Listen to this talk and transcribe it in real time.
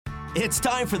It's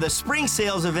time for the spring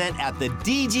sales event at the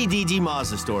DGDG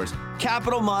Mazda stores.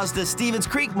 Capital Mazda, Stevens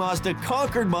Creek Mazda,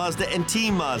 Concord Mazda, and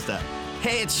Team Mazda.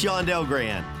 Hey, it's Shondell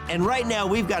Grand. And right now,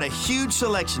 we've got a huge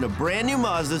selection of brand new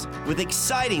Mazdas with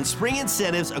exciting spring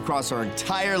incentives across our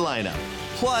entire lineup.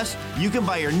 Plus, you can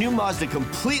buy your new Mazda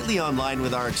completely online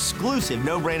with our exclusive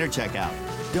no-brainer checkout.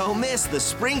 Don't miss the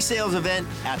spring sales event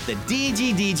at the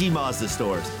DGDG Mazda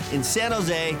stores in San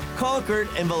Jose, Concord,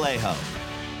 and Vallejo.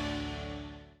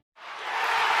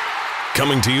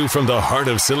 Coming to you from the heart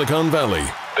of Silicon Valley,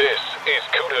 this is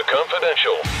CUDA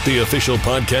Confidential, the official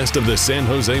podcast of the San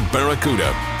Jose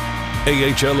Barracuda,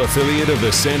 AHL affiliate of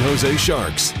the San Jose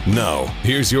Sharks. Now,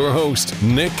 here's your host,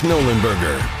 Nick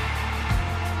Nolenberger.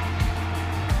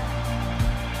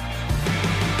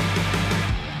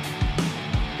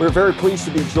 We're very pleased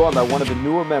to be joined by one of the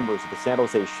newer members of the San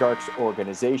Jose Sharks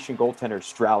organization, goaltender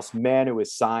Strauss Mann, who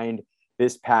was signed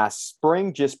this past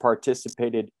spring, just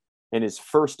participated in his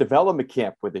first development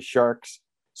camp with the Sharks.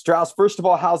 Strauss, first of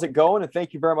all, how's it going? And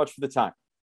thank you very much for the time.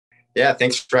 Yeah,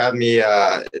 thanks for having me.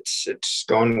 It's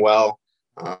going well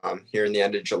here in the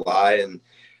end of July, and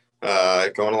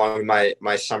going along with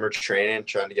my summer training,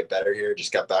 trying to get better here.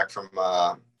 Just got back from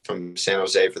San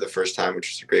Jose for the first time,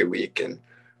 which was a great week. And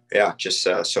yeah, just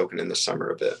soaking in the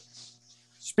summer a bit.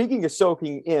 Speaking of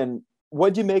soaking in,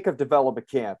 what do you make of development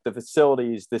camp, the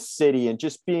facilities, the city, and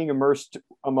just being immersed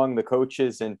among the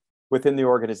coaches and within the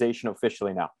organization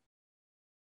officially now?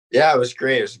 Yeah, it was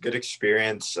great. It was a good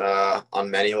experience on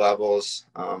many levels.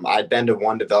 I'd been to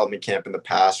one development camp in the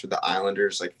past with the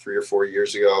Islanders like 3 or 4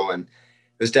 years ago, and it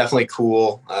was definitely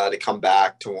cool to come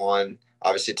back to one.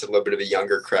 Obviously, it's a little bit of a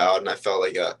younger crowd, and I felt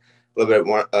like a little bit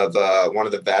of one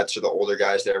of the vets or the older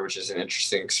guys there, which is an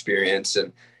interesting experience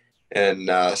and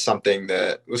something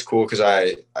that was cool because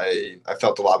I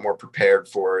felt a lot more prepared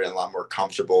for it and a lot more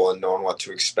comfortable and knowing what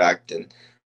to expect, and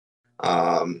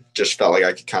just felt like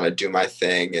I could kind of do my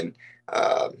thing and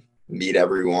meet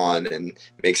everyone and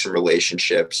make some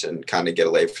relationships and kind of get a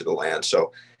lay for the land.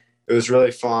 So it was really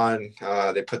fun.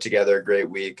 They put together a great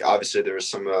week. Obviously, there was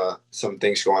some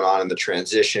things going on in the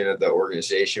transition of the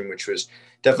organization, which was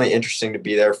definitely interesting to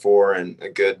be there for, and a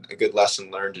good lesson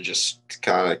learned to just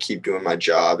kind of keep doing my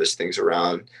job as things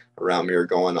around me are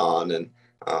going on. And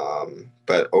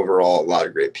but overall, a lot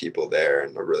of great people there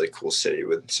and a really cool city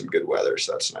with some good weather.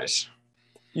 So that's nice.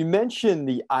 You mentioned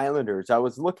the Islanders. I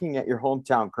was looking at your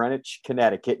hometown, Greenwich,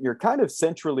 Connecticut. You're kind of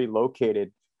centrally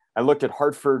located. I looked at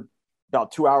Hartford,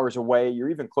 about 2 hours away. You're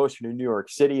even closer to New York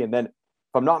City. And then,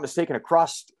 if I'm not mistaken,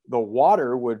 across the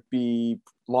water would be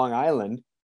Long Island.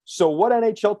 So what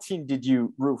NHL team did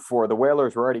you root for? The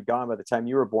Whalers were already gone by the time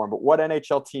you were born, but what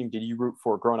NHL team did you root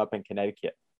for growing up in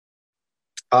Connecticut?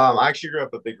 I actually grew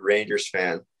up a big Rangers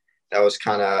fan. That was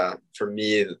kind of, for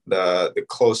me, the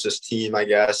closest team, I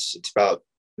guess. It's about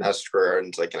Madison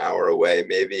Gardens, like an hour away,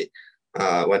 maybe.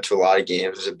 Went to a lot of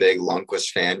games. Was a big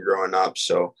Lundqvist fan growing up,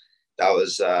 so that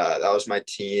was my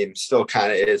team. Still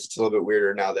kind of is. It's a little bit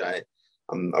weirder now that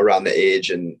I'm around the age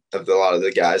and of a lot of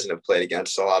the guys and have played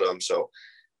against a lot of them. So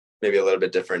maybe a little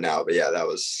bit different now, but yeah, that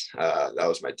was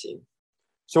my team.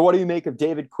 So what do you make of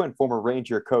David Quinn, former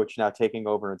Ranger coach, now taking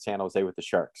over in San Jose with the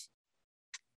Sharks?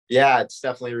 Yeah, it's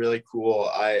definitely really cool.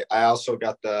 I also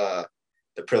got the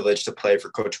privilege to play for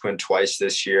Coach Quinn twice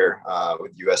this year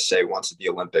with USA, once at the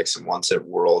Olympics and once at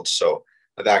Worlds. So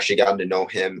I've actually gotten to know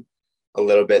him a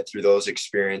little bit through those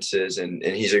experiences, and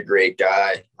he's a great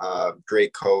guy,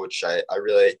 great coach. I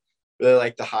really, really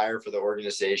like the hire for the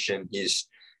organization.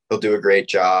 He'll do a great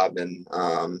job, and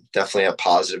definitely a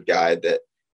positive guy that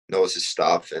knows his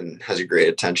stuff and has a great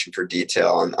attention for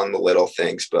detail on the little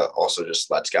things, but also just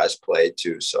lets guys play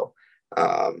too. So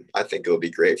I think it'll be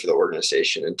great for the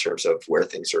organization in terms of where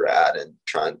things are at and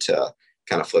trying to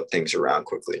kind of flip things around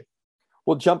quickly.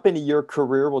 We'll jump into your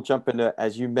career. We'll jump into,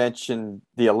 as you mentioned,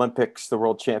 the Olympics, the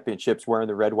World Championships, wearing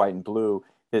the red, white, and blue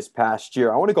this past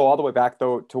year. I want to go all the way back,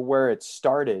 though, to where it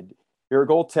started. You're a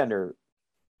goaltender.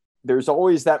 There's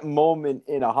always that moment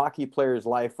in a hockey player's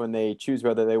life when they choose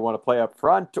whether they want to play up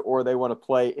front or they want to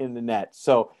play in the net.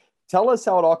 So tell us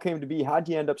how it all came to be. How'd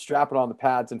you end up strapping on the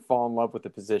pads and fall in love with the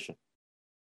position?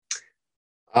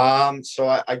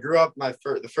 So I grew up,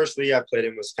 the first league I played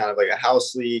in was kind of like a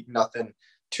house league, nothing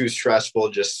too stressful,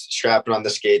 just strapping on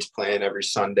the skates, playing every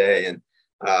Sunday. And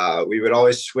we would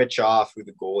always switch off who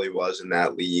the goalie was in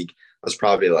that league. I was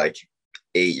probably like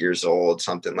 8 years old,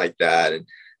 something like that. And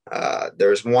there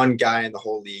was one guy in the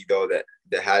whole league, though, that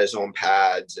had his own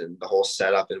pads and the whole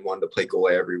setup and wanted to play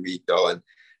goalie every week, though. And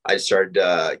I started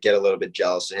to get a little bit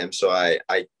jealous of him. So I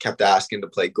kept asking to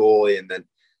play goalie. And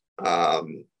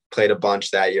then played a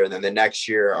bunch that year. And then the next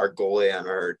year, our goalie on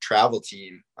our travel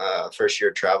team, first year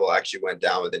of travel, actually went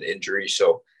down with an injury.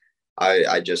 So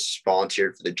I just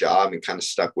volunteered for the job and kind of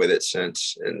stuck with it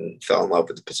since, and fell in love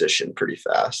with the position pretty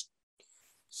fast.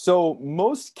 So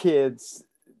most kids,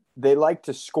 they like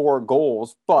to score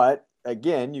goals, but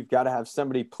again, you've got to have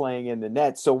somebody playing in the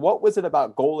net. So what was it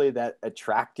about goalie that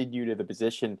attracted you to the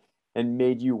position and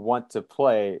made you want to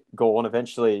play goal and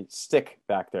eventually stick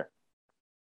back there?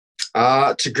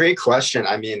 It's a great question.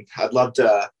 I mean, I'd love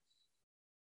to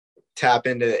tap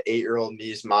into the 8-year-old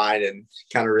me's mind and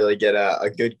kind of really get a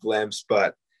good glimpse.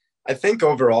 But I think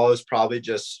overall it was probably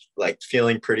just like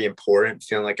feeling pretty important,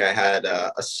 feeling like I had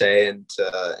a say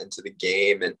into the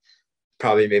game, and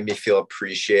probably made me feel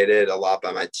appreciated a lot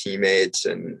by my teammates.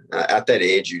 And at that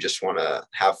age, you just want to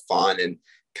have fun and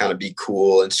kind of be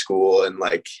cool in school and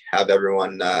like have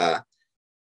everyone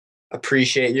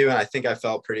appreciate you. And I think I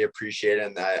felt pretty appreciated,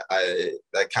 and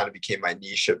that kind of became my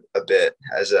niche a bit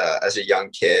as a young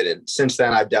kid. And since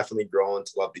then, I've definitely grown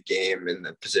to love the game and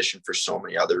the position for so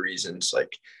many other reasons.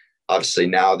 Like obviously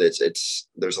now that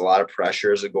there's a lot of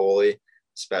pressure as a goalie,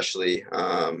 especially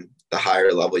the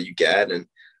higher level you get. And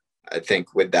I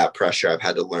think with that pressure, I've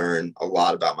had to learn a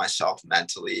lot about myself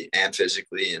mentally and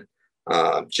physically.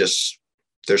 And just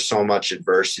there's so much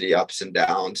adversity, ups and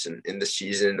downs in the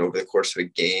season over the course of a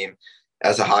game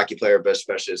as a hockey player, but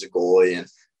especially as a goalie. And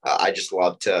I just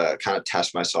love to kind of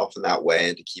test myself in that way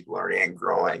and to keep learning and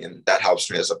growing. And that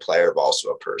helps me as a player, but also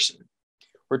a person.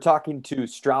 We're talking to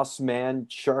Strauss Mann,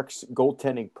 Sharks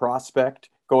goaltending prospect,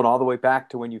 going all the way back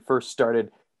to when you first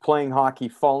started playing hockey,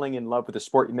 falling in love with the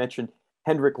sport. You mentioned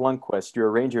Henrik Lundqvist. You're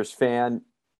a Rangers fan.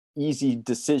 Easy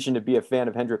decision to be a fan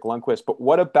of Henrik Lundqvist. But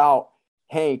what about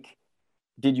Hank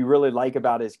did you really like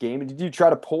about his game? And did you try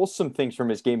to pull some things from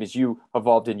his game as you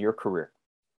evolved in your career?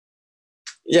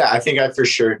 Yeah, I think I for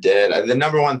sure did. The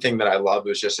number one thing that I loved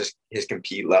was just his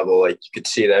compete level. Like you could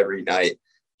see it every night.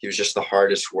 He was just the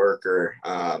hardest worker.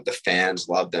 The fans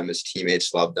loved him. His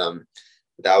teammates loved him.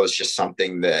 That was just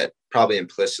something that probably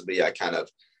implicitly I kind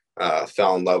of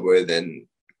fell in love with and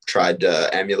tried to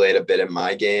emulate a bit in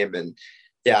my game. And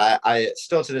yeah, I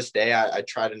still to this day, I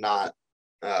try to not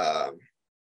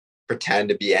pretend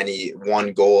to be any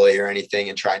one goalie or anything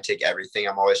and try and take everything.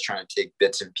 I'm always trying to take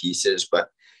bits and pieces, but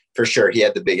for sure, he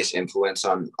had the biggest influence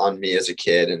on me as a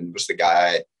kid and was the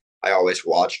guy I always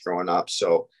watched growing up.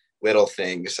 So little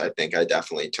things I think I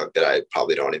definitely took that I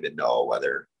probably don't even know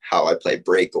whether how I played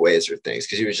breakaways or things,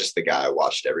 because he was just the guy I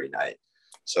watched every night.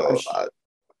 So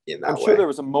I'm sure there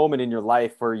was a moment in your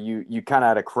life where you kind of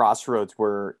had a crossroads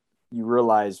where you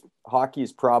realized hockey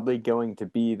is probably going to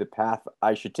be the path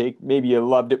I should take. Maybe you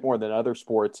loved it more than other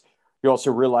sports. You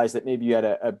also realized that maybe you had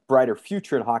a brighter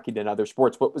future in hockey than other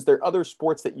sports. But was there other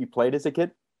sports that you played as a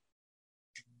kid?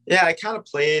 Yeah, I kind of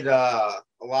played a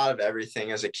lot of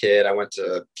everything as a kid. I went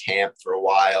to camp for a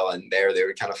while, and there they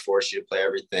would kind of force you to play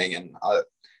everything. And I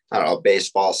don't know,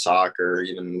 baseball, soccer,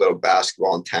 even a little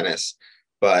basketball and tennis.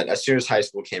 But as soon as high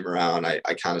school came around, I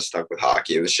kind of stuck with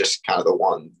hockey. It was just kind of the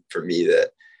one for me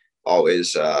that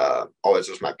always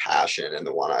was my passion and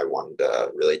the one I wanted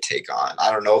to really take on.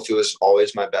 I don't know if it was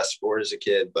always my best sport as a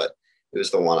kid, but it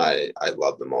was the one I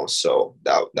loved the most. So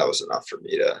that was enough for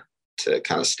me to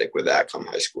kind of stick with that come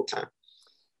high school time.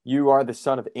 You are the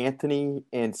son of Anthony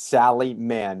and Sally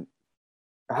Mann.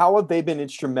 How have they been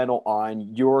instrumental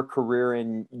on your career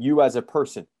and you as a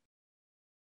person?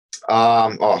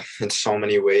 In so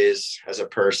many ways as a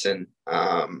person.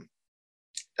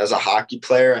 As a hockey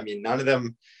player, I mean, none of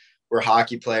them were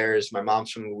hockey players. My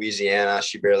mom's from Louisiana.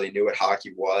 She barely knew what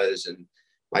hockey was. And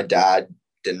my dad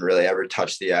didn't really ever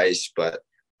touch the ice. But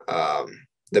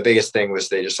the biggest thing was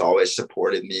they just always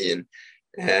supported me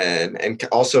and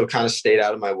also kind of stayed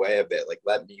out of my way a bit, like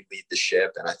let me lead the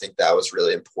ship. And I think that was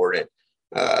really important.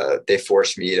 They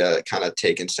forced me to kind of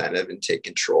take incentive and take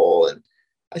control. And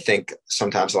I think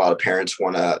sometimes a lot of parents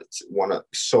want to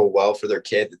so well for their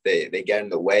kid that they get in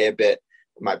the way a bit.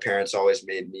 My parents always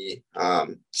made me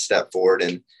step forward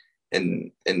and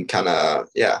kind of,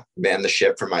 man the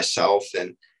ship for myself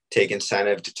and take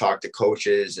incentive to talk to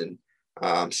coaches and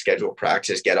schedule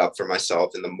practice, get up for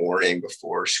myself in the morning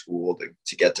before school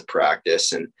to get to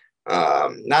practice. And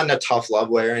not in a tough love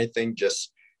way or anything,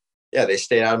 just, they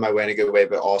stayed out of my way in a good way,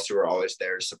 but also were always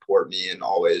there to support me and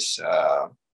always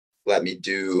let me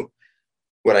do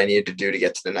what I needed to do to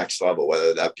get to the next level,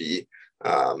 whether that be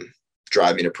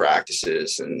driving to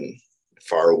practices and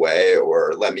far away,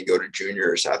 or let me go to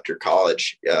juniors after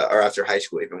college or after high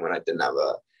school, even when I didn't have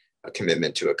a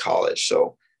commitment to a college.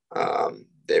 So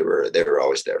they were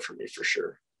always there for me for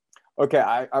sure. Okay,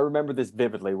 I remember this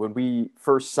vividly. When we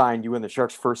first signed you, when the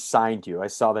Sharks first signed you, I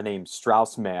saw the name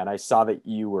Straussman. I saw that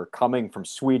you were coming from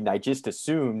Sweden. I just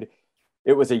assumed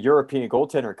it was a European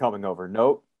goaltender coming over.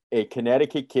 Nope, a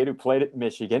Connecticut kid who played at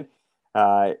Michigan,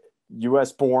 uh,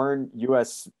 U.S. born,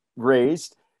 U.S.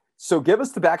 raised. So give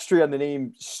us the backstory on the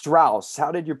name Strauss.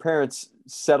 How did your parents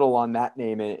settle on that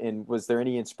name, and was there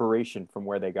any inspiration from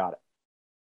where they got it?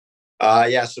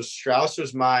 Yeah, so Strauss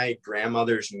was my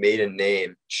grandmother's maiden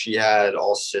name. She had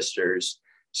all sisters,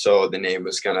 so the name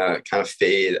was gonna kind of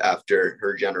fade after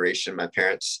her generation. My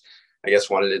parents, I guess,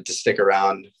 wanted it to stick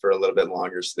around for a little bit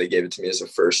longer, so they gave it to me as a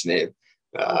first name.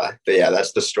 But yeah,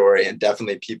 that's the story, and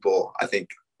definitely people, I think,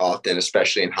 often,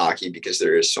 especially in hockey, because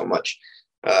there is so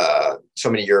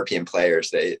many European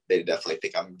players, they definitely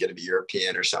think I'm gonna be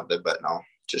European or something, but no,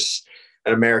 just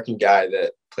an American guy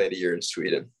that played a year in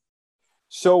Sweden.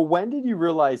 So when did you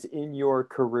realize in your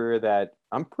career that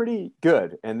I'm pretty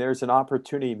good and there's an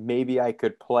opportunity maybe I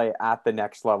could play at the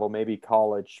next level, maybe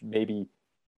college, maybe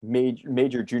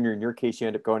major junior. In your case, you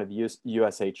end up going to the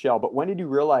USHL. But when did you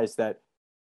realize that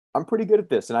I'm pretty good at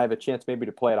this and I have a chance maybe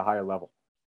to play at a higher level?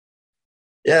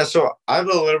 Yeah, so I have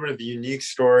a little bit of a unique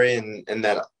story in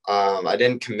that I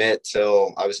didn't commit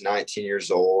till I was 19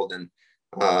 years old, and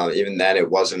even then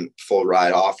it wasn't full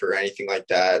ride off or anything like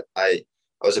that.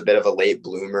 I was a bit of a late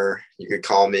bloomer, you could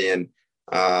call me, and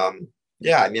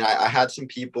yeah, I mean, I had some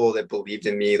people that believed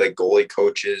in me, like goalie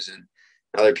coaches and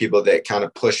other people that kind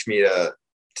of pushed me to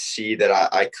see that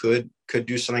I could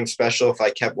do something special if I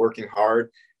kept working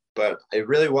hard. But it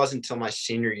really wasn't until my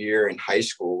senior year in high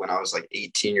school when I was like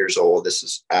 18 years old. This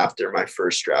is after my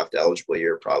first draft eligible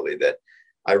year, probably, that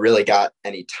I really got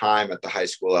any time at the high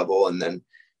school level, and then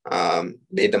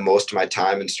made the most of my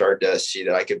time and started to see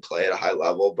that I could play at a high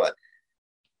level. But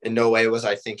in no way was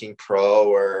I thinking pro,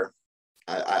 or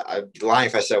I'd be lying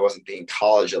if I said I wasn't thinking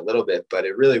college a little bit, but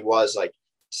it really was like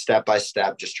step by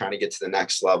step, just trying to get to the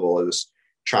next level. It was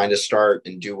trying to start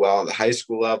and do well at the high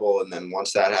school level. And then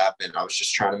once that happened, I was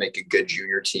just trying to make a good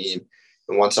junior team.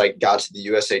 And once I got to the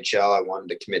USHL, I wanted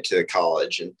to commit to the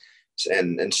college and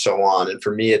so on. And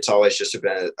for me, it's always just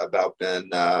been about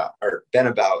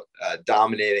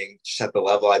dominating just at the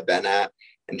level I've been at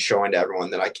and showing to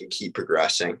everyone that I can keep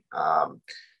progressing.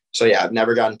 So yeah, I've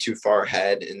never gotten too far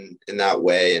ahead in that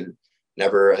way. And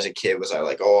never as a kid was I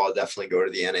like, oh, I'll definitely go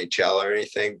to the NHL or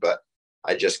anything. But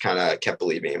I just kind of kept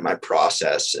believing in my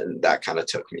process, and that kind of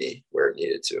took me where it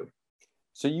needed to.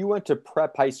 So you went to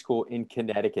prep high school in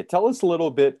Connecticut. Tell us a little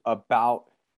bit about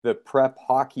the prep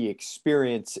hockey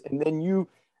experience. And then you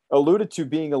alluded to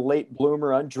being a late bloomer,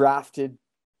 undrafted,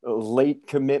 a late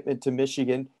commitment to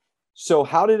Michigan. So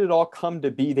how did it all come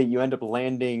to be that you end up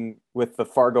landing with the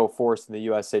Fargo Force in the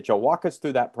USHL? Walk us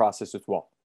through that process as well.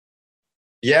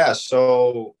 Yeah,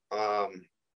 so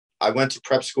I went to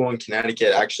prep school in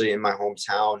Connecticut, actually in my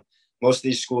hometown. Most of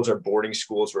these schools are boarding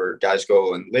schools where guys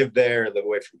go and live there, live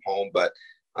away from home. But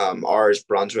ours,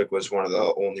 Brunswick, was one of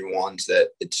the only ones that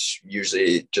it's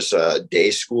usually just a day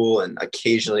school, and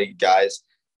occasionally guys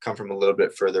come from a little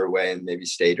bit further away and maybe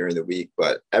stay during the week.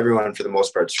 But everyone, for the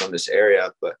most part, is from this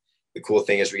area. But the cool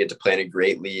thing is we get to play in a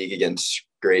great league against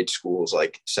great schools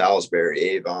like Salisbury,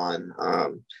 Avon,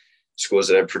 schools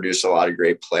that have produced a lot of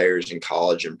great players in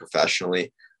college and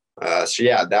professionally. So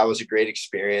yeah, that was a great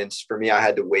experience for me. I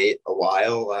had to wait a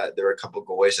while. There were a couple of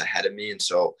goalies ahead of me, and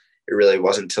so it really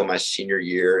wasn't until my senior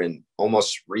year and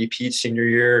almost repeat senior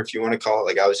year, if you want to call it.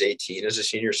 Like I was 18 as a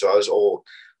senior, so I was old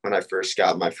when I first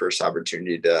got my first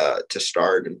opportunity to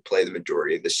start and play the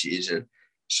majority of the season.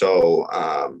 So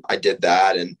I did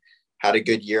that and had a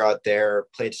good year out there.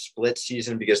 Played split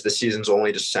season because the season's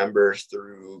only December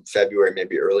through February,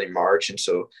 maybe early March, and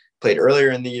so played earlier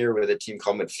in the year with a team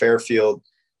called Mid-Fairfield.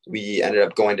 We ended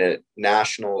up going to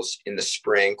nationals in the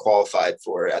spring, qualified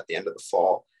for it at the end of the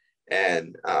fall,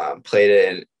 and played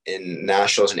it in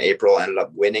nationals in April, ended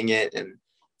up winning it. And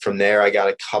from there, I got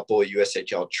a couple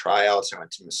USHL tryouts. I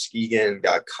went to Muskegon,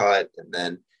 got cut, and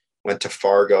then went to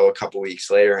Fargo a couple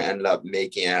weeks later, ended up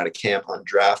making it out of camp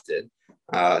undrafted.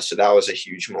 So that was a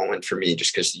huge moment for me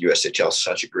just because the USHL is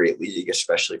such a great league,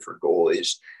 especially for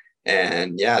goalies.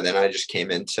 And yeah, then I just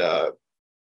came into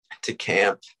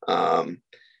camp,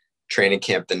 training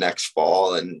camp the next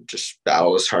fall, and just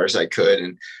battled as hard as I could.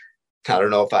 And I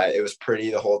don't know if it was pretty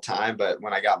the whole time, but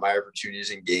when I got my opportunities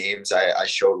in games, I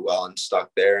showed well and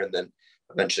stuck there. And then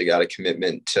eventually got a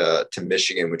commitment to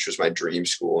Michigan, which was my dream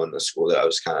school and the school that I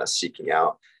was kind of seeking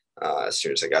out as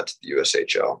soon as I got to the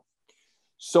USHL.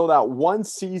 So that one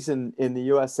season in the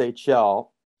USHL,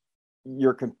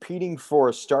 you're competing for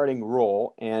a starting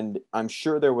role, and I'm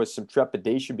sure there was some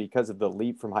trepidation because of the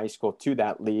leap from high school to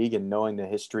that league and knowing the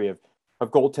history of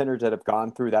of goaltenders that have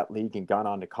gone through that league and gone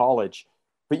on to college.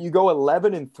 But you go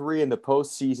 11-3 in the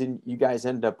postseason. You guys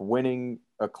end up winning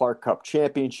a Clark Cup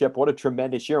championship. What a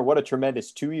tremendous year. What a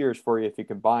tremendous 2 years for you if you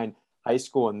combine high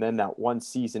school and then that one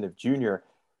season of junior.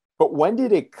 But when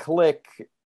did it click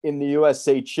in the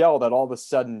USHL that all of a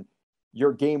sudden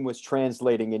your game was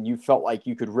translating and you felt like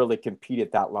you could really compete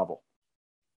at that level?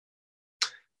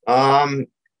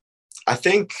 I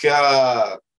think,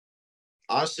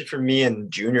 honestly, for me in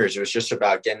juniors, it was just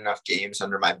about getting enough games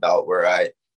under my belt where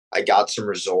I got some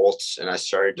results and I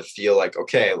started to feel like,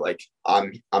 okay, like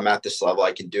I'm at this level,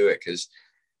 I can do it. Cause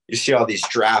you see all these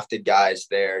drafted guys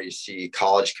there, you see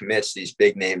college commits, these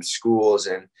big name schools.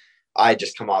 And I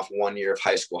just come off 1 year of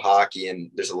high school hockey.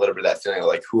 And there's a little bit of that feeling of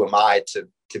like, who am I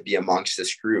to be amongst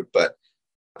this group? But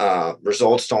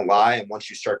results don't lie. And once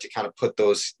you start to kind of put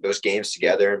those games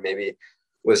together, and maybe it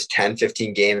was 10,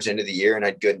 15 games into the year and I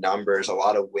had good numbers, a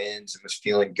lot of wins and was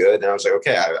feeling good. Then I was like,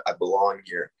 okay, I belong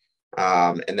here.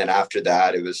 And then after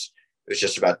that, it was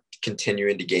just about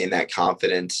continuing to gain that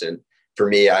confidence. And for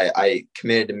me, I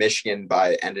committed to Michigan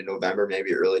by end of November,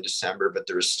 maybe early December, but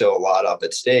there was still a lot up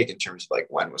at stake in terms of like,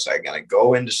 when was I going to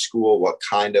go into school? What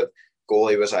kind of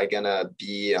goalie was I going to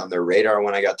be on their radar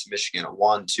when I got to Michigan at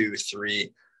 1, 2,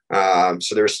 3?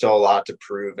 So there was still a lot to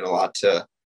prove and a lot to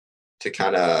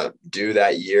kind of do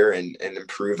that year and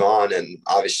improve on. And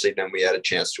obviously then we had a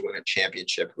chance to win a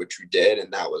championship, which we did.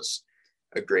 And that was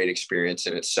a great experience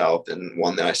in itself and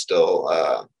one that I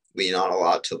still lean on a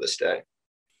lot to this day.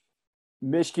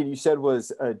 Michigan, you said,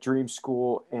 was a dream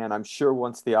school, and I'm sure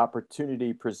once the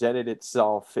opportunity presented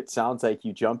itself, it sounds like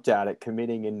you jumped at it,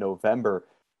 committing in November.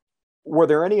 Were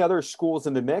there any other schools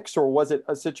in the mix, or was it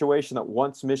a situation that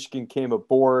once Michigan came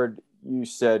aboard, you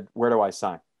said, where do I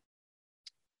sign?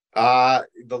 The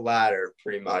latter,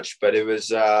 pretty much. But it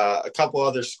was a couple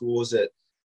other schools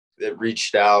that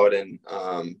reached out and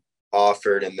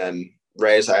offered, and then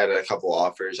Rays, I had a couple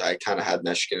offers. I kind of had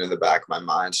Michigan in the back of my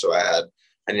mind, so I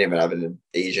didn't even have an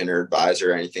agent or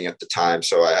advisor or anything at the time.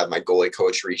 So I had my goalie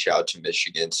coach reach out to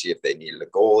Michigan, see if they needed a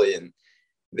goalie, and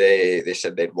they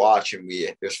said they'd watch. And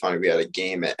it was funny, we had a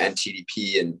game at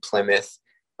NTDP in Plymouth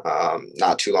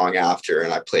not too long after,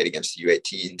 and I played against the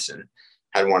U18s and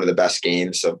had one of the best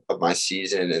games of my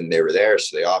season, and they were there.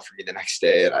 So they offered me the next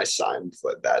day, and I signed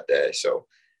that day. So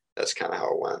that's kind of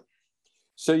how it went.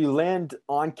 So you land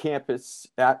on campus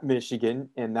at Michigan,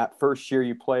 and that first year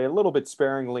you play a little bit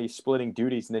sparingly, splitting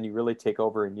duties, and then you really take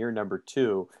over in year number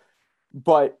 2.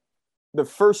 But the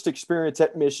first experience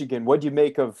at Michigan, what do you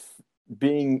make of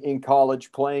being in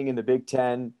college, playing in the Big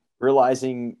Ten,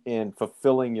 realizing and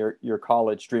fulfilling your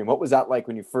college dream? What was that like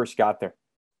when you first got there?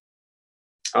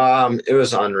 It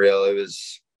was unreal. It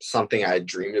was something I had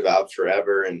dreamed about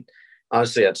forever. And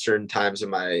honestly, at certain times in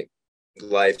my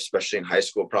life, especially in high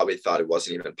school, probably thought it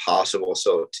wasn't even possible.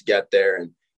 So to get there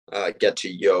and get to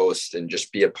Yost and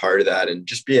just be a part of that and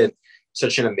just be at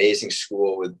such an amazing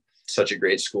school with such a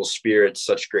great school spirit,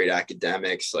 such great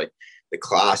academics, like the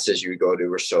classes you would go to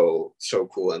were so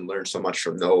cool and learn so much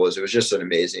from those. It was just an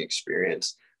amazing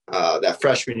experience. That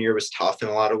freshman year was tough in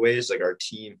a lot of ways. Like our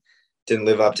team didn't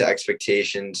live up to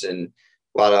expectations and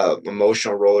a lot of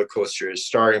emotional roller coasters,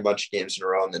 starting a bunch of games in a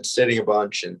row and then sitting a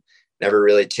bunch and never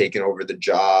really taken over the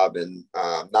job and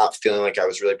not feeling like I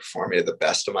was really performing to the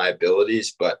best of my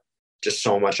abilities, but just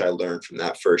so much I learned from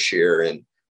that first year and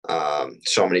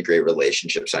so many great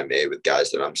relationships I made with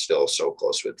guys that I'm still so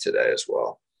close with today as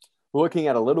well. Looking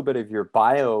at a little bit of your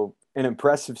bio, an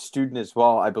impressive student as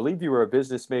well. I believe you were a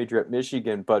business major at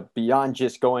Michigan, but beyond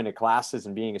just going to classes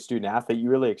and being a student athlete, you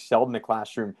really excelled in the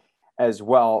classroom as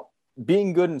well.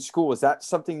 Being good in school, is that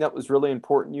something that was really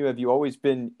important to you? Have you always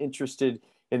been interested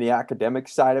in the academic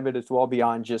side of it as well,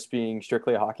 beyond just being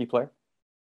strictly a hockey player?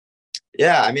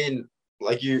 Yeah, I mean,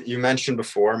 like you mentioned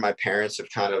before, my parents have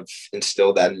kind of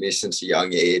instilled that in me since a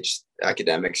young age.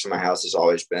 Academics in my house has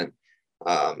always been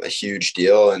a huge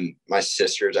deal. And my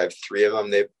sisters, I have 3 of them,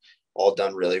 they've all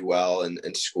done really well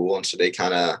in school. And so they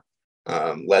kind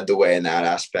of led the way in that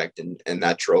aspect. And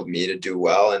that drove me to do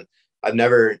well. And I've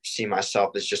never seen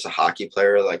myself as just a hockey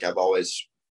player. Like I've always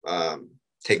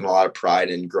taken a lot of pride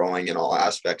in growing in all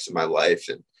aspects of my life.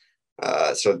 And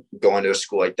so going to a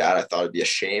school like that, I thought it'd be a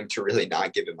shame to really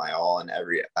not give it my all in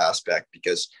every aspect,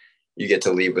 because you get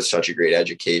to leave with such a great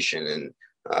education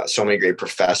and so many great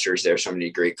professors there, so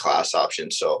many great class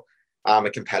options. So I'm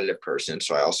a competitive person.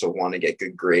 So I also want to get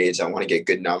good grades. I want to get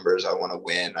good numbers. I want to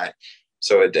win.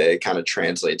 So it kind of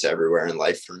translates everywhere in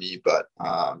life for me. But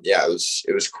yeah,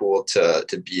 it was cool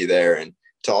to be there and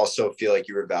to also feel like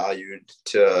you were valued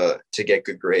to get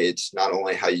good grades, not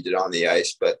only how you did on the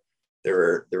ice, but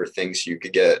there were things you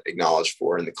could get acknowledged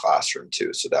for in the classroom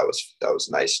too. So that was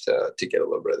nice to get a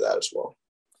little bit of that as well.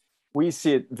 We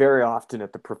see it very often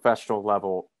at the professional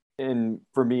level. And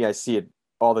for me, I see it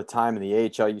all the time in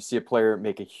the AHL. You see a player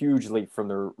make a huge leap from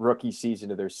their rookie season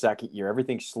to their second year.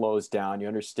 Everything slows down. You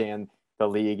understand the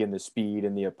league and the speed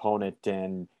and the opponent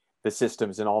and the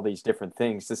systems and all these different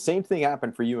things. The same thing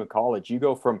happened for you in college. You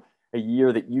go from a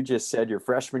year that you just said your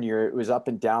freshman year, it was up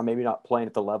and down, maybe not playing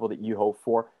at the level that you hoped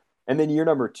for. And then year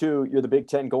number 2, you're the Big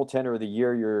Ten goaltender of the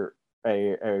year. You're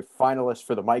a finalist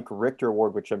for the Mike Richter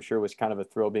Award, which I'm sure was kind of a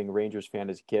thrill being a Rangers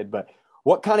fan as a kid. But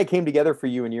what kind of came together for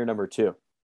you in year number 2?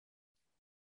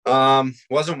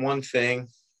 Wasn't one thing,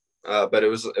 but it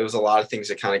was a lot of things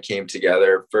that kind of came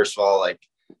together. First of all, like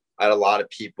I had a lot of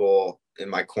people in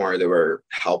my corner that were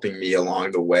helping me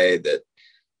along the way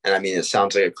and I mean, it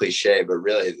sounds like a cliche, but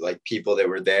really like people that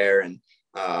were there and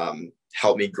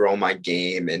helped me grow my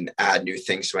game and add new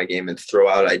things to my game and throw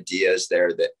out ideas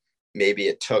there that maybe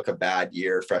it took a bad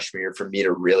year, freshman year, for me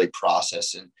to really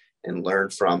process and learn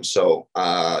from. So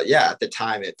at the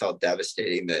time it felt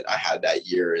devastating that I had that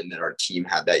year and that our team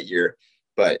had that year.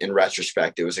 But in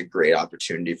retrospect, it was a great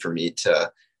opportunity for me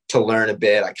to learn a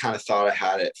bit. I kind of thought I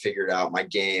had it figured out, my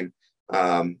game,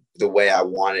 the way I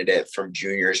wanted it from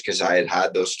juniors, because I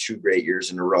had those 2 great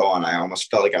years in a row and I almost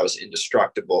felt like I was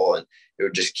indestructible and it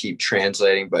would just keep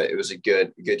translating. But it was a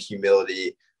good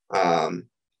humility,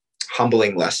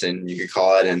 humbling lesson, you could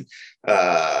call it. And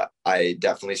I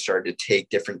definitely started to take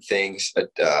different things,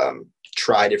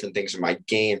 try different things in my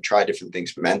game, try different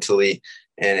things mentally.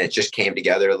 And it just came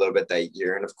together a little bit that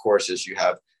year. And of course, as you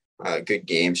have good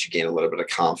games, you gain a little bit of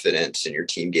confidence and your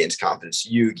team gains confidence.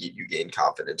 You gain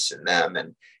confidence in them.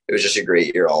 And it was just a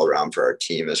great year all around for our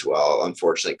team as well.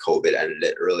 Unfortunately, COVID ended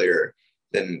it earlier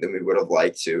than we would have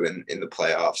liked to in the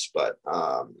playoffs. But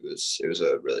it was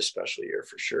a really special year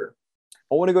for sure.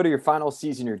 I want to go to your final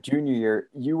season, your junior year.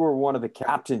 You were one of the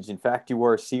captains. In fact, you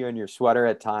wore a C on your sweater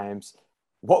at times.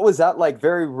 What was that like?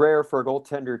 Very rare for a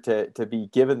goaltender to be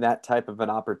given that type of an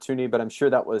opportunity, but I'm sure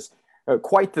that was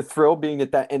quite the thrill, being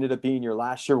that ended up being your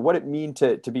last year. What did it mean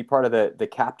to be part of the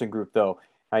captain group, though,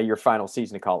 your final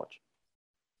season of college?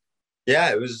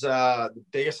 Yeah, it was the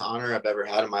biggest honor I've ever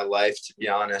had in my life, to be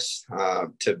honest.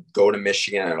 To go to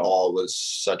Michigan at all was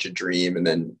such a dream, and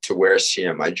then to wear a C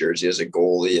on my jersey as a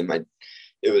goalie, and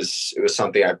it was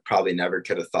something I probably never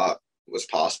could have thought was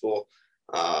possible.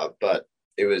 But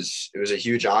it was a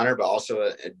huge honor, but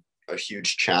also a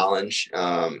huge challenge.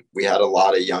 We had a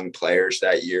lot of young players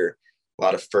that year, a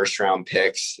lot of first round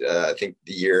picks. I think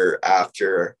the year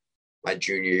after my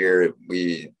junior year,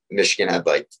 Michigan had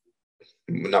like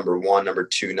number 1, number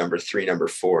 2, number 3, number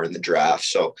 4 in the draft.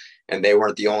 So, and they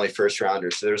weren't the only first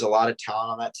rounders. So there's a lot of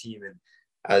talent on that team. And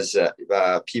as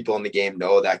people in the game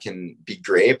know, that can be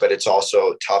great, but it's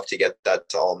also tough to get that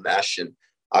to all mesh. And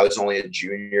I was only a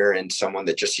junior and someone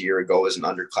that just a year ago was an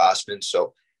underclassman.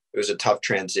 So it was a tough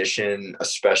transition,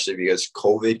 especially because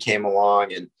COVID came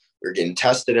along and we were getting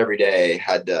tested every day,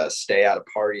 had to stay out of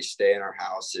parties, stay in our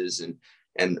houses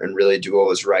and really do what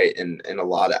was right in a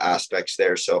lot of aspects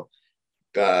there. So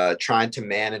trying to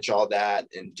manage all that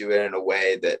and do it in a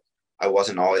way that I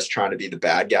wasn't always trying to be the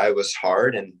bad guy was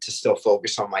hard, and to still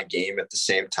focus on my game at the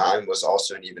same time was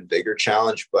also an even bigger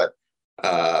challenge. But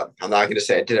I'm not going to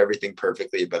say I did everything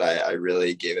perfectly, but I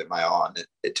really gave it my all, and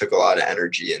it took a lot of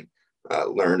energy and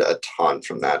learned a ton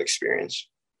from that experience.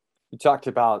 You talked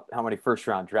about how many first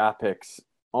round draft picks,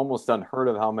 almost unheard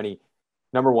of how many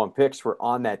number 1 picks were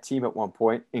on that team at one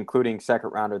point, including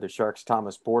second rounder the Sharks.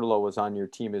 Thomas Bordeleau was on your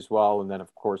team as well. And then,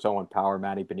 of course, Owen Power,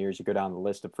 Matty Beniers. You go down the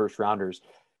list of first rounders.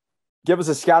 Give us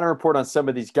a scouting report on some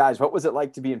of these guys. What was it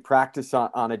like to be in practice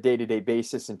on a day-to-day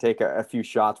basis and take a few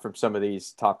shots from some of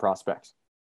these top prospects?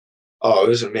 Oh, it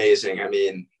was amazing. I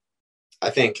mean, I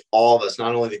think all of us,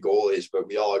 not only the goalies, but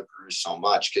we all grew so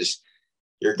much because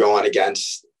you're going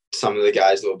against some of the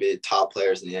guys that will be top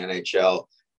players in the NHL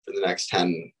for the next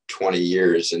 10, 20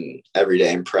 years and every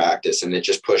day in practice. And it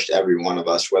just pushed every one of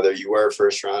us, whether you were a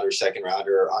first rounder, second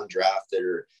rounder, or undrafted,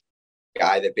 or a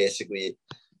guy that basically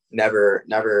never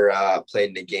played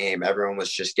in the game. Everyone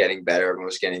was just getting better. Everyone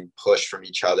was getting pushed from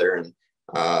each other.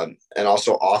 And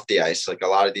also off the ice, like a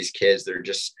lot of these kids, they're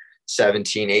just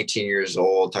 17, 18 years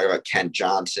old, talk about Kent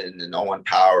Johnson and Owen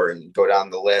Power and go down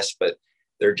the list, but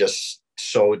they're just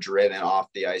so driven off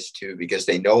the ice too, because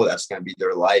they know that's going to be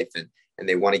their life and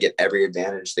they want to get every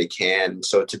advantage they can.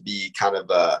 So to be kind of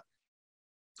a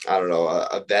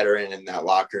veteran in that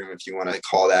locker room, if you want to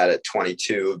call that at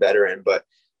 22, a veteran, but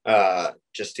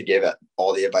just to give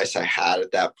all the advice I had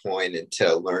at that point and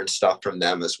to learn stuff from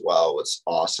them as well was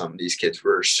awesome. These kids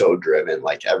were so driven.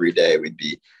 Like every day we'd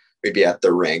be we'd be at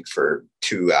the rink for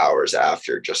 2 hours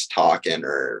after, just talking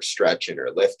or stretching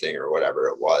or lifting or whatever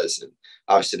it was. And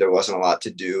obviously there wasn't a lot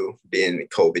to do being the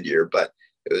COVID year, but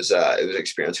it was an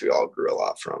experience we all grew a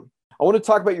lot from. I want to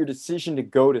talk about your decision to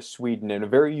go to Sweden, and a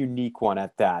very unique one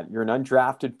at that. You're an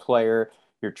undrafted player.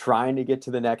 You're trying to get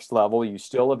to the next level. You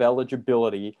still have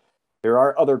eligibility. There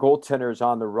are other goaltenders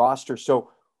on the roster.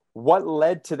 So what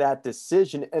led to that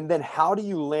decision? And then how do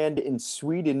you land in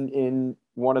Sweden in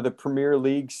one of the premier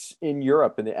leagues in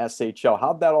Europe in the SHL?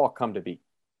 How'd that all come to be?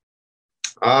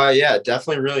 Yeah,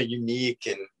 definitely really unique,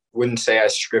 and wouldn't say I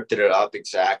scripted it up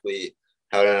exactly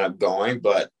how it ended up going,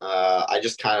 but I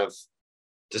just kind of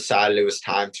decided it was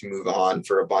time to move on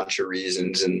for a bunch of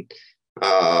reasons. And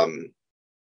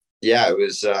yeah,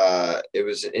 it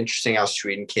was interesting how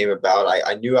Sweden came about.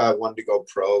 I knew I wanted to go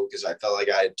pro because I felt like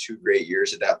I had 2 great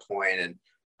years at that point. And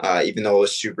even though it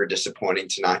was super disappointing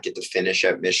to not get to finish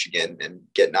at Michigan and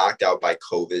get knocked out by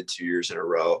COVID 2 years in a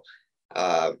row,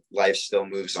 life still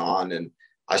moves on. And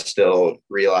I still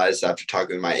realized after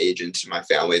talking to my agents and my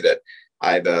family that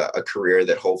I have a career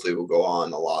that hopefully will go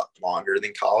on a lot longer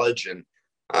than college. And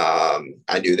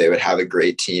I knew they would have a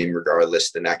great team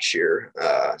regardless the next year.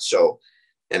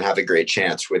 And have a great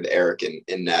chance with Eric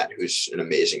in net, who's an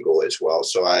amazing goalie as well.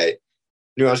 So I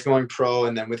knew I was going pro.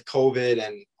 And then with COVID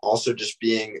and also just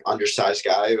being undersized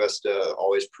guy who has to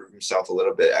always prove himself a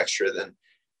little bit extra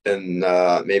than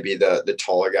maybe the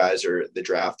taller guys or the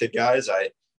drafted guys,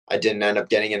 I didn't end up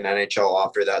getting an NHL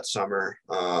offer that summer.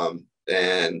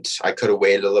 And I could have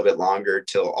waited a little bit longer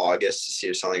till August to see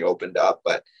if something opened up,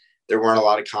 but there weren't a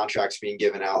lot of contracts being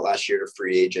given out last year to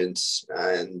free agents.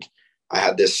 And I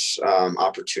had this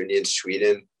opportunity in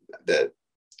Sweden that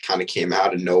kind of came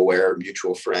out of nowhere. A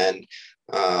mutual friend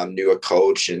knew a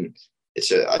coach, and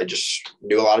I just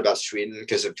knew a lot about Sweden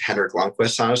because of Henrik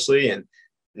Lundqvist, honestly, and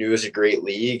knew it was a great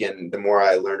league. And the more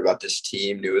I learned about this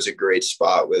team, knew it was a great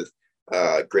spot with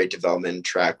great development and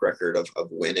track record of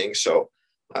winning. So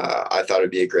I thought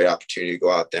it'd be a great opportunity to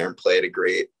go out there and play in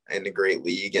a great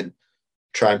league and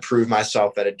try and prove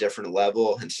myself at a different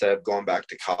level instead of going back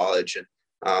to college and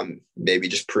maybe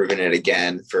just proving it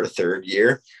again for a third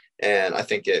year. And I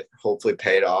think it hopefully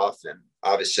paid off. And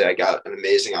obviously I got an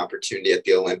amazing opportunity at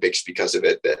the Olympics because of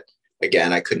it that,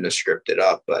 again, I couldn't have scripted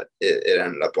up, but it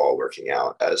ended up all working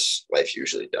out as life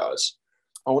usually does.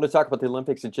 I want to talk about the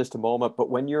Olympics in just a moment, but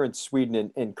when you're in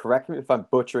Sweden, and correct me if I'm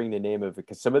butchering the name of it,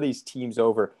 because some of these teams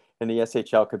over in the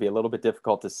SHL could be a little bit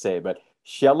difficult to say, but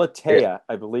Skellefteå,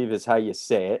 I believe is how you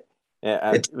say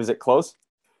it. Was it close?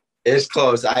 It's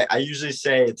close. I usually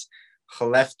say it's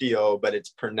Skellefteå, but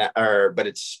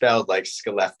it's spelled like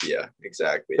Skellefteå.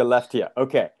 Exactly. Skellefteå.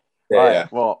 Okay. Yeah, all right. yeah.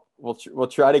 Well, we'll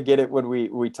try to get it when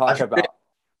we talk about.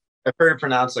 I've heard it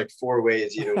pronounced like 4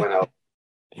 ways even when I.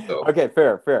 So. Okay,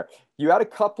 fair. You had a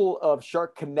couple of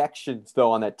Shark connections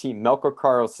though on that team. Melker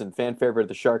Karlsson, fan favorite of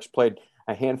the Sharks, played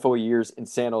a handful of years in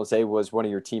San Jose, was one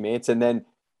of your teammates, and then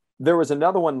there was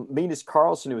another one, Linus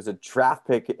Karlsson, who was a draft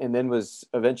pick and then was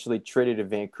eventually traded to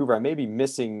Vancouver. I may be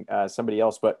missing somebody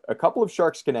else, but a couple of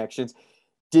Sharks connections.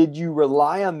 Did you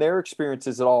rely on their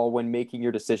experiences at all when making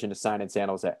your decision to sign in San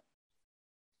Jose?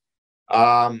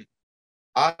 I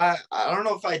don't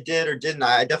know if I did or didn't.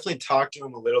 I definitely talked to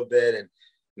him a little bit, and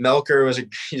Melker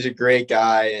he's a great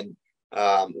guy, and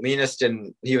Linus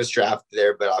he was drafted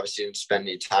there, but obviously didn't spend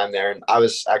any time there. And I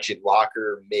was actually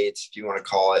locker mates, if you want to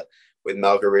call it, with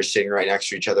Melker. We were sitting right next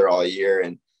to each other all year,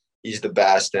 and he's the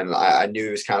best. And I knew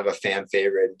he was kind of a fan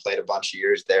favorite and played a bunch of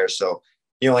years there. So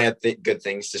he only had good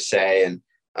things to say.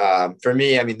 And for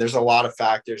me, I mean, there's a lot of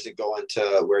factors that go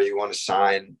into where you want to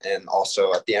sign. And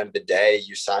also at the end of the day,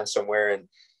 you sign somewhere and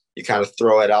you kind of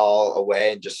throw it all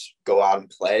away and just go out and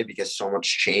play because so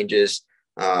much changes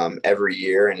every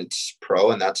year and it's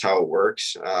pro, and that's how it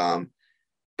works.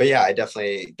 But yeah, I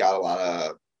definitely got a lot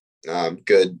of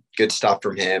good stuff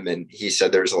from him. And he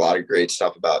said there's a lot of great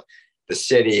stuff about the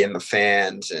city and the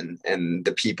fans and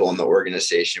the people in the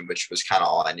organization, which was kind of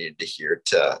all I needed to hear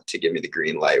to give me the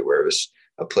green light, where it was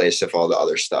a place, if all the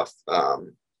other stuff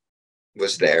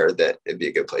was there, that it'd be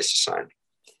a good place to sign.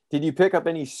 Did you pick up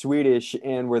any Swedish,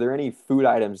 and were there any food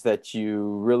items that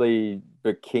you really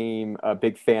became a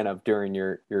big fan of during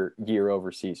your year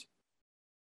overseas?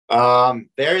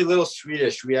 Very little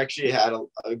Swedish. We actually had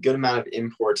a good amount of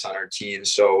imports on our team.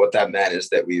 So what that meant is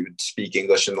that we would speak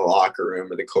English in the locker room,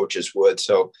 or the coaches would.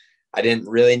 So I didn't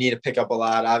really need to pick up a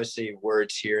lot, obviously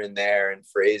words here and there and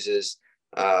phrases,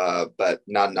 but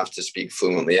not enough to speak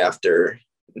fluently after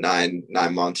nine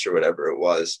months or whatever it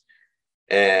was.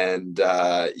 And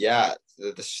yeah,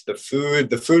 the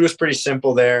food was pretty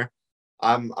simple there.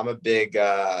 I'm a big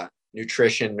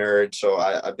nutrition nerd, so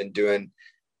I've been doing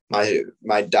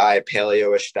my diet,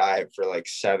 paleo-ish diet for like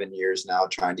 7 years now,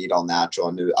 trying to eat all natural.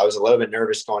 And I was a little bit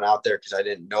nervous going out there because I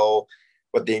didn't know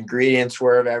what the ingredients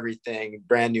were of everything.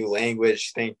 Brand new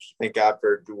language. Thank God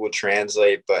for Google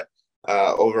Translate. But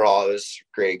overall, it was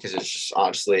great because it's just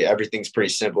honestly everything's pretty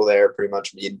simple there. Pretty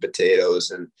much meat and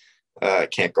potatoes, and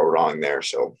can't go wrong there.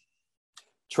 So,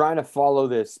 trying to follow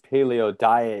this paleo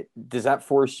diet, does that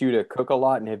force you to cook a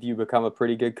lot? And have you become a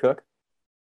pretty good cook?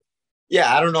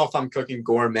 Yeah, I don't know if I'm cooking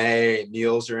gourmet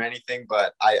meals or anything,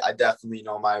 but I definitely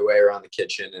know my way around the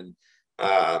kitchen and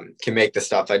can make the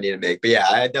stuff I need to make. But yeah,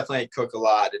 I definitely cook a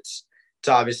lot. It's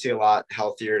obviously a lot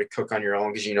healthier to cook on your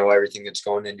own because you know everything that's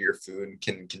going into your food and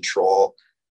can control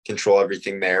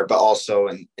everything there. But also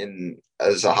in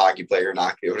as a hockey player, you're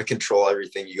not able to control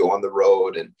everything. You go on the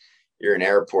road and you're in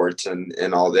airports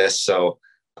and all this. So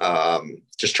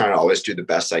just trying to always do the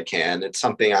best I can. It's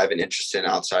something I have an interest in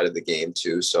outside of the game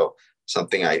too. So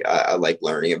something I like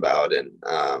learning about, and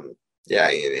yeah,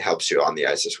 it helps you on the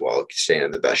ice as well, staying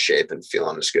in the best shape and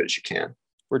feeling as good as you can.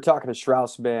 We're talking to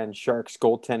Strausman Sharks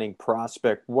goaltending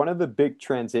prospect. One of the big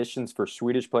transitions for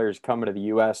Swedish players coming to the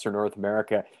U.S. or North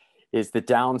America is the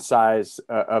downsize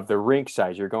of the rink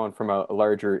size. You're going from a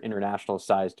larger international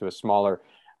size to a smaller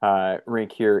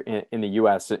rink here in the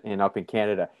U.S. and up in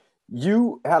Canada.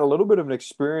 You had a little bit of an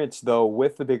experience, though,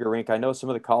 with the bigger rink. I know some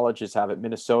of the colleges have it.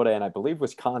 Minnesota and I believe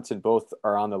Wisconsin both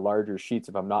are on the larger sheets,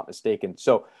 if I'm not mistaken.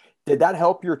 So did that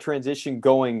help your transition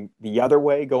going the other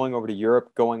way, going over to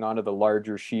Europe, going onto the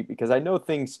larger sheet? Because I know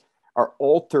things are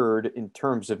altered in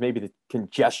terms of maybe the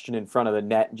congestion in front of the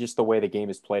net and just the way the game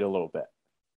is played a little bit.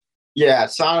 Yeah,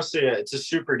 it's honestly, it's a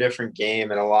super different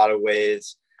game in a lot of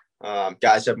ways.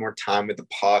 Guys have more time with the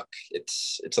puck.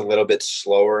 It's a little bit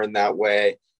slower in that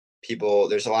way.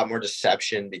 There's a lot more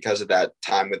deception because of that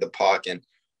time with the puck, and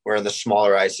where in the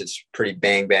smaller ice, it's pretty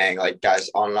bang, bang, like guys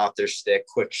on and off their stick,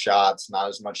 quick shots, not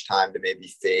as much time to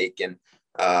maybe fake and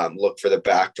look for the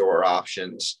backdoor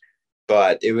options.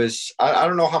 But it was, I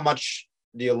don't know how much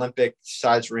the Olympic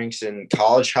size rinks in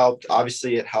college helped.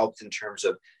 Obviously it helped in terms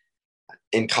of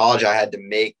in college, I had to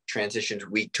make transitions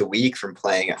week to week from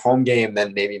playing at home game,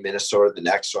 then maybe Minnesota the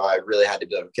next. So I really had to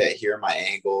be like, okay, here are my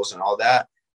angles and all that.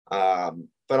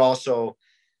 But also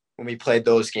when we played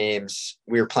those games,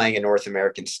 we were playing a North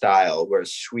American style,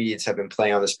 whereas Swedes have been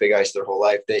playing on this big ice their whole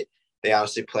life. They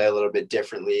honestly play a little bit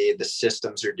differently. The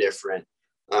systems are different.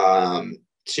 So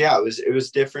yeah, it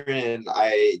was different, and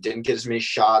I didn't get as many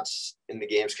shots in the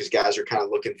games because guys are kind of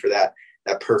looking for that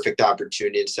perfect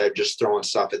opportunity instead of just throwing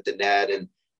stuff at the net and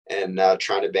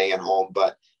trying to bang it home.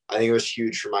 But I think it was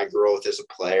huge for my growth as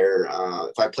a player.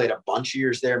 If I played a bunch of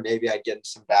years there, maybe I'd get in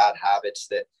some bad habits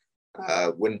that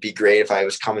wouldn't be great if I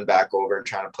was coming back over and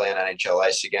trying to play on NHL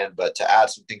ice again. But to add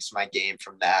some things to my game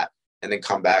from that and then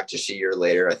come back just a year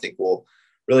later, I think will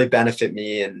really benefit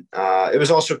me. And it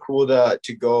was also cool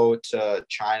to go to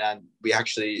China. And we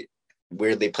actually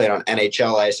weirdly played on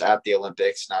NHL ice at the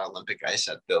Olympics, not Olympic ice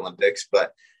at the Olympics,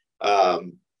 but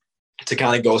to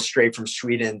kind of go straight from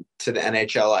Sweden to the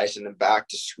NHL ice and then back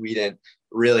to Sweden,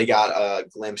 really got a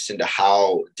glimpse into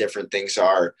how different things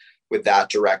are with that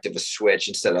direct of a switch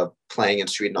instead of playing in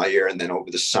Sweden all year and then over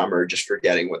the summer just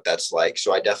forgetting what that's like.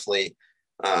 So I definitely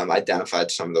identified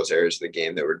some of those areas of the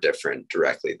game that were different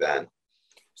directly then.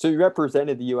 So you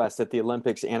represented the U.S. at the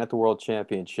Olympics and at the World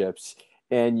Championships,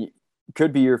 and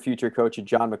could be your future coach. And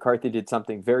John McCarthy did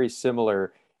something very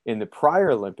similar in the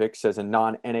prior Olympics as a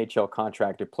non-NHL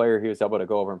contracted player. He was able to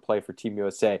go over and play for Team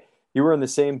USA. You were in the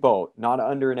same boat, not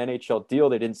under an NHL deal.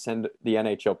 They didn't send the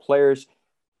NHL players.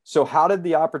 So how did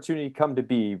the opportunity come to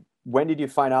be? When did you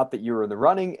find out that you were in the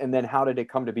running? And then how did it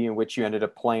come to be in which you ended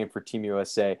up playing for Team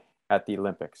USA at the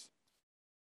Olympics?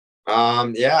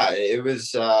 Yeah, it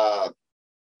was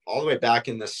all the way back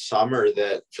in the summer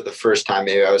that for the first time,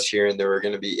 maybe I was hearing there were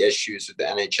going to be issues with the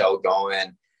NHL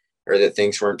going, or that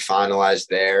things weren't finalized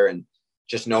there. And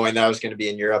just knowing that I was going to be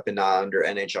in Europe and not under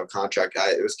NHL contract,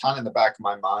 it was kind of in the back of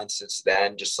my mind since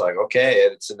then, just like, okay,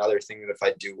 it's another thing that if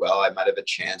I do well, I might have a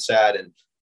chance at. And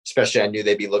especially I knew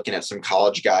they'd be looking at some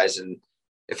college guys. And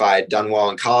if I had done well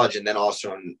in college and then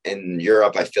also in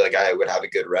Europe, I feel like I would have a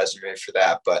good resume for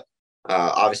that. But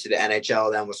obviously the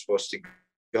NHL then was supposed to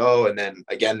go. And then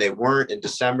again, they weren't in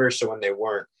December. So when they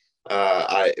weren't,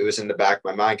 it was in the back of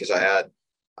my mind because I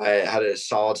had a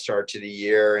solid start to the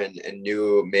year and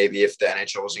knew maybe if the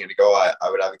NHL wasn't going to go, I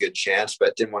would have a good chance,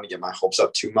 but didn't want to get my hopes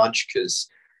up too much because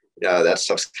that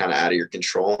stuff's kind of out of your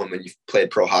control. And when you've played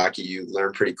pro hockey, you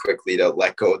learn pretty quickly to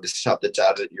let go of the stuff that's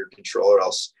out of your control, or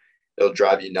else it'll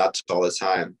drive you nuts all the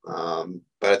time.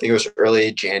 But I think it was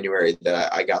early January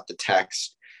that I got the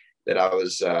text that I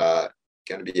was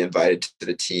going to be invited to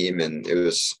the team, and it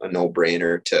was a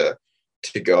no-brainer to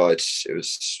go. It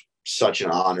was such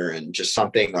an honor, and just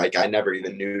something like I never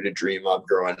even knew to dream of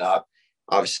growing up.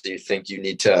 Obviously, you think you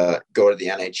need to go to the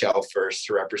NHL first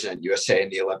to represent USA in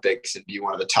the Olympics and be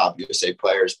one of the top USA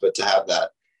players, but to have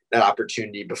that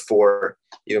opportunity before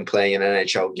even playing an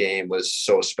NHL game was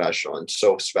so special, and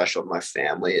so special to my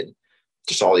family and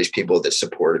just all these people that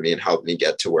supported me and helped me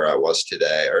get to where I was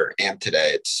today, or am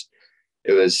today.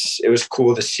 It was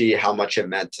cool to see how much it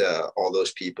meant to all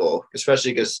those people,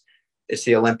 especially because it's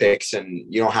the Olympics and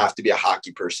you don't have to be a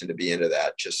hockey person to be into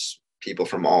that. Just people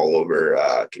from all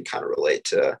over can kind of relate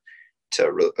to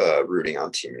rooting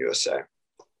on Team USA.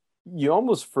 You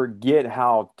almost forget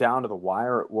how down to the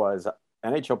wire it was.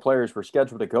 NHL players were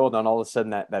scheduled to go, then all of a sudden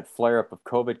that flare up of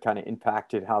COVID kind of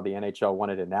impacted how the NHL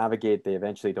wanted to navigate. They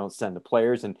eventually don't send the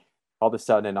players, and all of a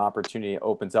sudden an opportunity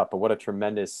opens up. But what a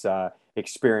tremendous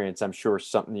experience. I'm sure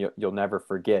something you'll never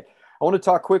forget. I want to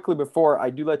talk quickly before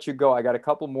I do let you go. I got a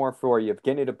couple more for you.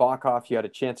 Evgeny Nabokov, you had a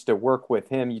chance to work with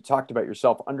him. You talked about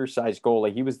yourself, undersized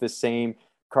goalie. He was the same,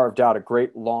 carved out a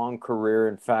great long career.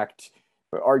 In fact,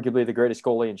 arguably the greatest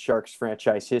goalie in Sharks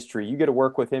franchise history. You get to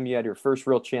work with him. You had your first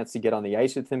real chance to get on the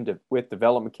ice with him with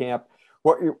development camp.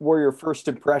 What were your first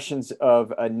impressions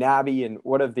of Nabby, and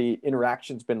what have the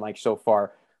interactions been like so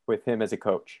far with him as a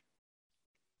coach?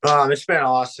 It's been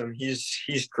awesome.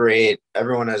 He's great.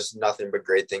 Everyone has nothing but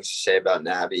great things to say about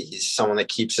Nabby. He's someone that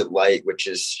keeps it light, which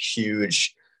is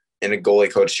huge in a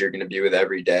goalie coach you're going to be with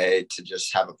every day, to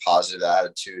just have a positive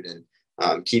attitude and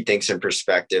keep things in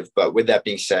perspective. But with that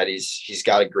being said, he's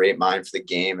got a great mind for the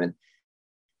game, and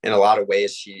in a lot of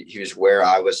ways he was where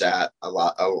I was at a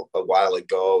while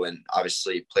ago, and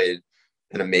obviously played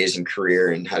an amazing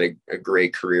career and had a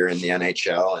great career in the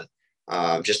NHL. And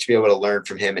just to be able to learn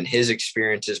from him and his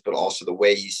experiences, but also the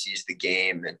way he sees the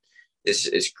game, and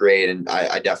is great. And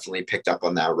I definitely picked up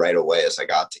on that right away as I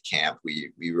got to camp.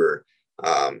 We were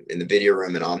in the video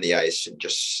room and on the ice, and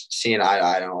just seeing eye to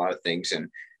eye on a lot of things, and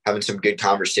having some good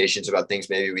conversations about things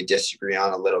maybe we disagree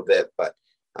on a little bit, but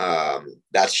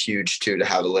that's huge too, to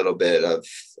have a little bit of,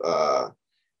 I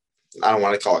don't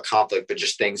want to call it conflict, but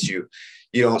just things you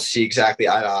don't see exactly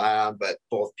eye to eye on, but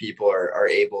both people are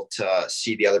able to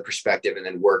see the other perspective and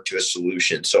then work to a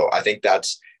solution. So I think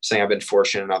that's something I've been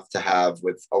fortunate enough to have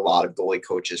with a lot of goalie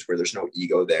coaches, where there's no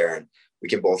ego there, and we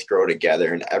can both grow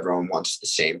together, and everyone wants the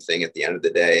same thing at the end of the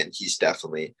day. And he's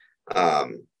definitely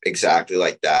exactly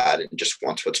like that, and just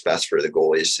wants what's best for the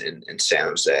goalies in San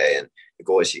Jose and the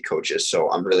goalies he coaches. So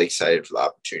I'm really excited for the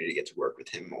opportunity to get to work with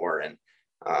him more. And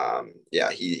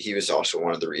he was also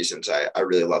one of the reasons I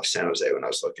really loved San Jose when I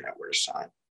was looking at where to sign.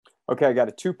 Okay, I got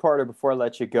a two-parter before I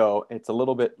let you go. It's a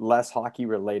little bit less hockey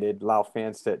related. Allow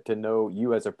fans to know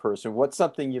you as a person. What's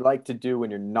something you like to do when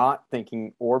you're not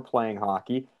thinking or playing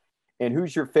hockey? And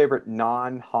who's your favorite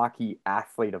non-hockey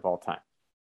athlete of all time?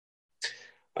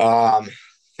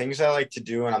 Things I like to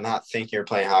do when I'm not thinking or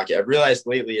playing hockey. I've realized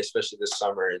lately, especially this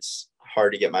summer, it's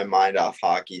hard to get my mind off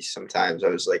hockey. Sometimes I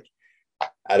was like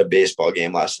at a baseball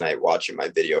game last night watching my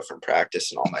video from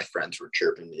practice, and all my friends were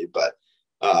chirping me, but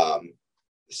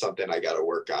something I got to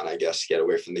work on, I guess, get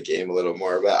away from the game a little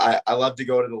more. But I love to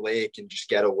go to the lake and just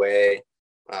get away.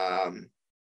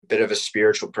 Bit of a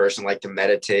spiritual person, like to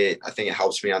meditate. I think it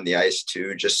helps me on the ice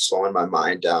too, just slowing my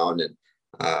mind down, and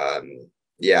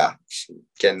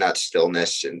getting that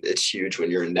stillness. And it's huge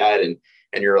when you're in net and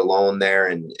you're alone there,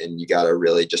 and you got to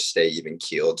really just stay even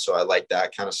keeled. So I like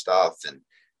that kind of stuff. And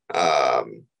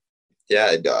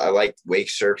I like wake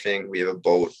surfing. We have a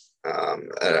boat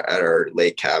at our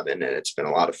lake cabin, and it's been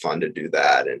a lot of fun to do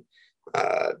that and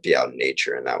be out in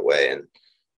nature in that way.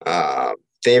 And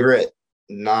favorite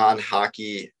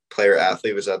non-hockey player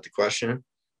athlete, was that the question?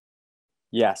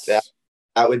 Yes.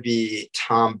 That would be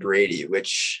Tom Brady,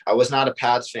 which I was not a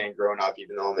Pats fan growing up,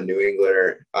 even though I'm a New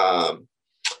Englander.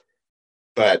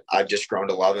 But I've just grown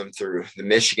to love him through the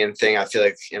Michigan thing. I feel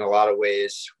like in a lot of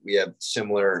ways we have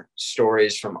similar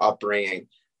stories from upbringing.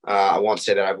 I won't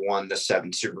say that I've won the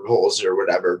 7 Super Bowls or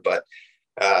whatever, but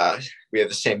we have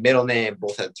the same middle name,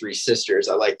 both had 3 sisters.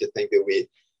 I like to think that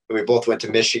we both went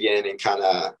to Michigan, and kind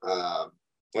of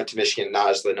went to Michigan not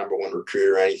as the number 1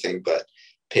 recruit or anything, but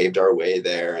paved our way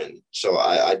there. And so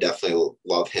I definitely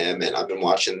love him. And I've been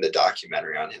watching the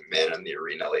documentary on him, Man in the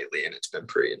Arena, lately, and it's been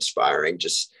pretty inspiring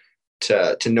just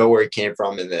to know where he came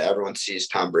from, and that everyone sees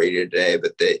Tom Brady today,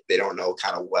 but they don't know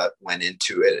kind of what went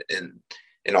into it,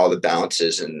 and all the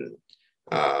bounces and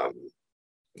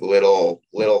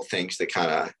little things that kind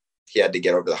of he had to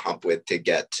get over the hump with to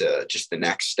get to just the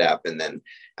next step. And then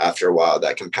after a while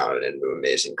that compounded into an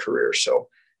amazing career. So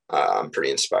I'm pretty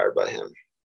inspired by him.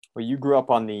 Well, you grew up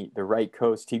on the right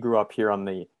coast. He grew up here on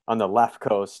the left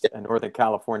coast, a Northern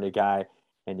California guy,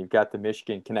 and you've got the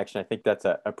Michigan connection. I think that's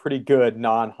a pretty good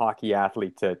non-hockey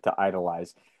athlete to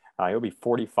idolize. He'll be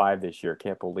 45 this year.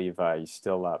 Can't believe he's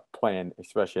still playing,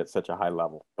 especially at such a high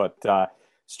level. But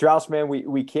Strauss, man,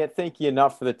 we can't thank you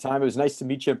enough for the time. It was nice to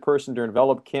meet you in person during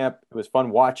develop camp. It was fun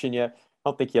watching you. I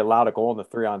don't think you allowed a goal in the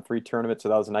 3-on-3 tournament, so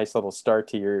that was a nice little start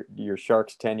to your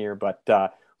Sharks tenure. But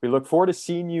we look forward to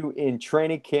seeing you in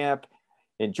training camp.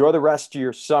 Enjoy the rest of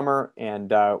your summer,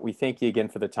 and we thank you again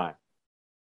for the time.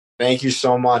 Thank you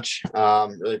so much.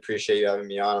 Really appreciate you having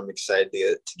me on. I'm excited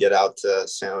to get out to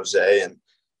San Jose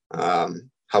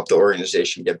and help the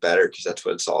organization get better, because that's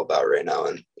what it's all about right now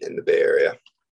in the Bay Area.